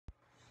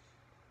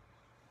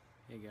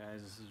Hey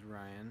guys, this is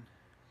Ryan.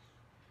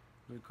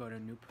 We got a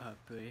new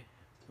puppy.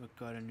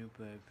 Her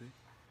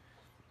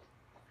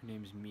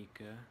name's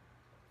Mika.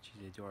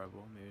 She's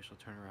adorable. Maybe she'll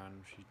turn around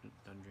when she's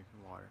done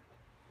drinking water.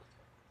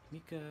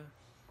 Mika!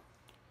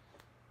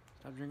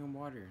 Stop drinking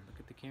water. Look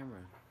at the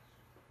camera.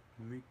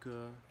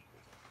 Mika.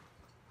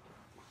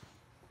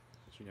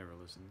 She never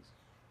listens.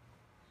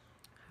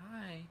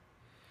 Hi.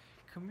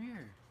 Come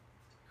here.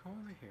 Come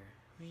over here.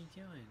 What are you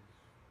doing?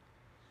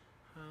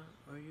 Huh?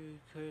 Are you the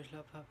cutest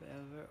little puppy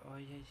ever?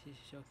 Oh yes, you're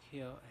so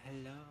cute.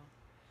 Hello.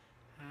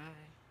 Hi.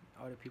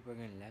 All the people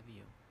are gonna love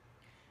you.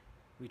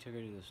 We took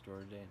her to the store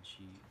today and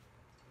she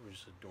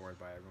was just adored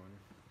by everyone.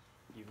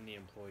 Even the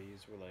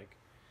employees were like,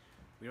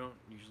 we don't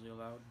usually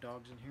allow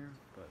dogs in here,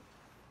 but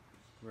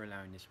we're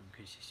allowing this one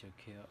because she's so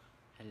cute.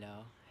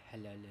 Hello.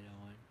 Hello,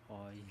 little one.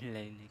 Oh, you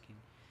like licking.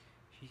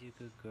 She's a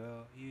good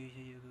girl. You're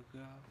such a good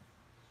girl.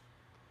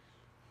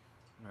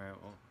 Alright,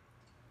 well,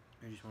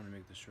 I just want to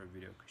make this short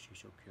video because she's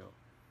so cute.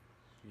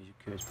 She's the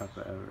cutest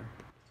papa ever.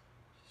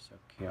 She's so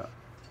cute.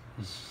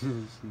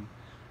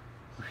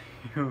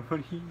 What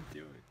are you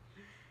doing?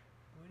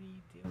 What are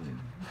you doing?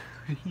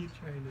 What are you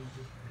trying to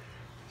do?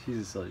 She's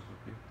a silly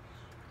puppy.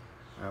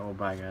 Alright, well,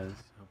 bye guys.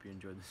 Hope you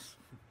enjoyed this.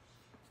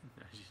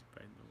 Now she's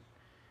biting the.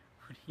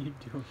 What are you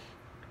doing?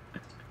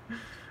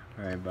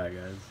 Alright, bye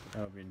guys. I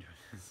hope you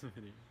enjoyed this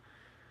video.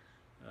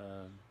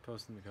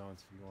 Post in the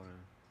comments if you want to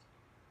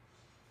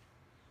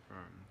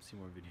see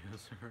more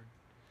videos of her.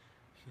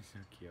 She's so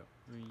cute.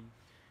 I mean,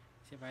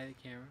 say bye to the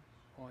camera.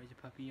 Oh, is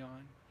the puppy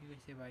on? You guys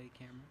say bye to the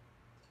camera.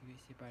 You guys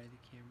say bye to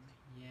the camera.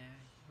 Yeah,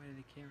 say bye to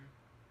the camera.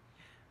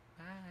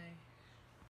 Bye.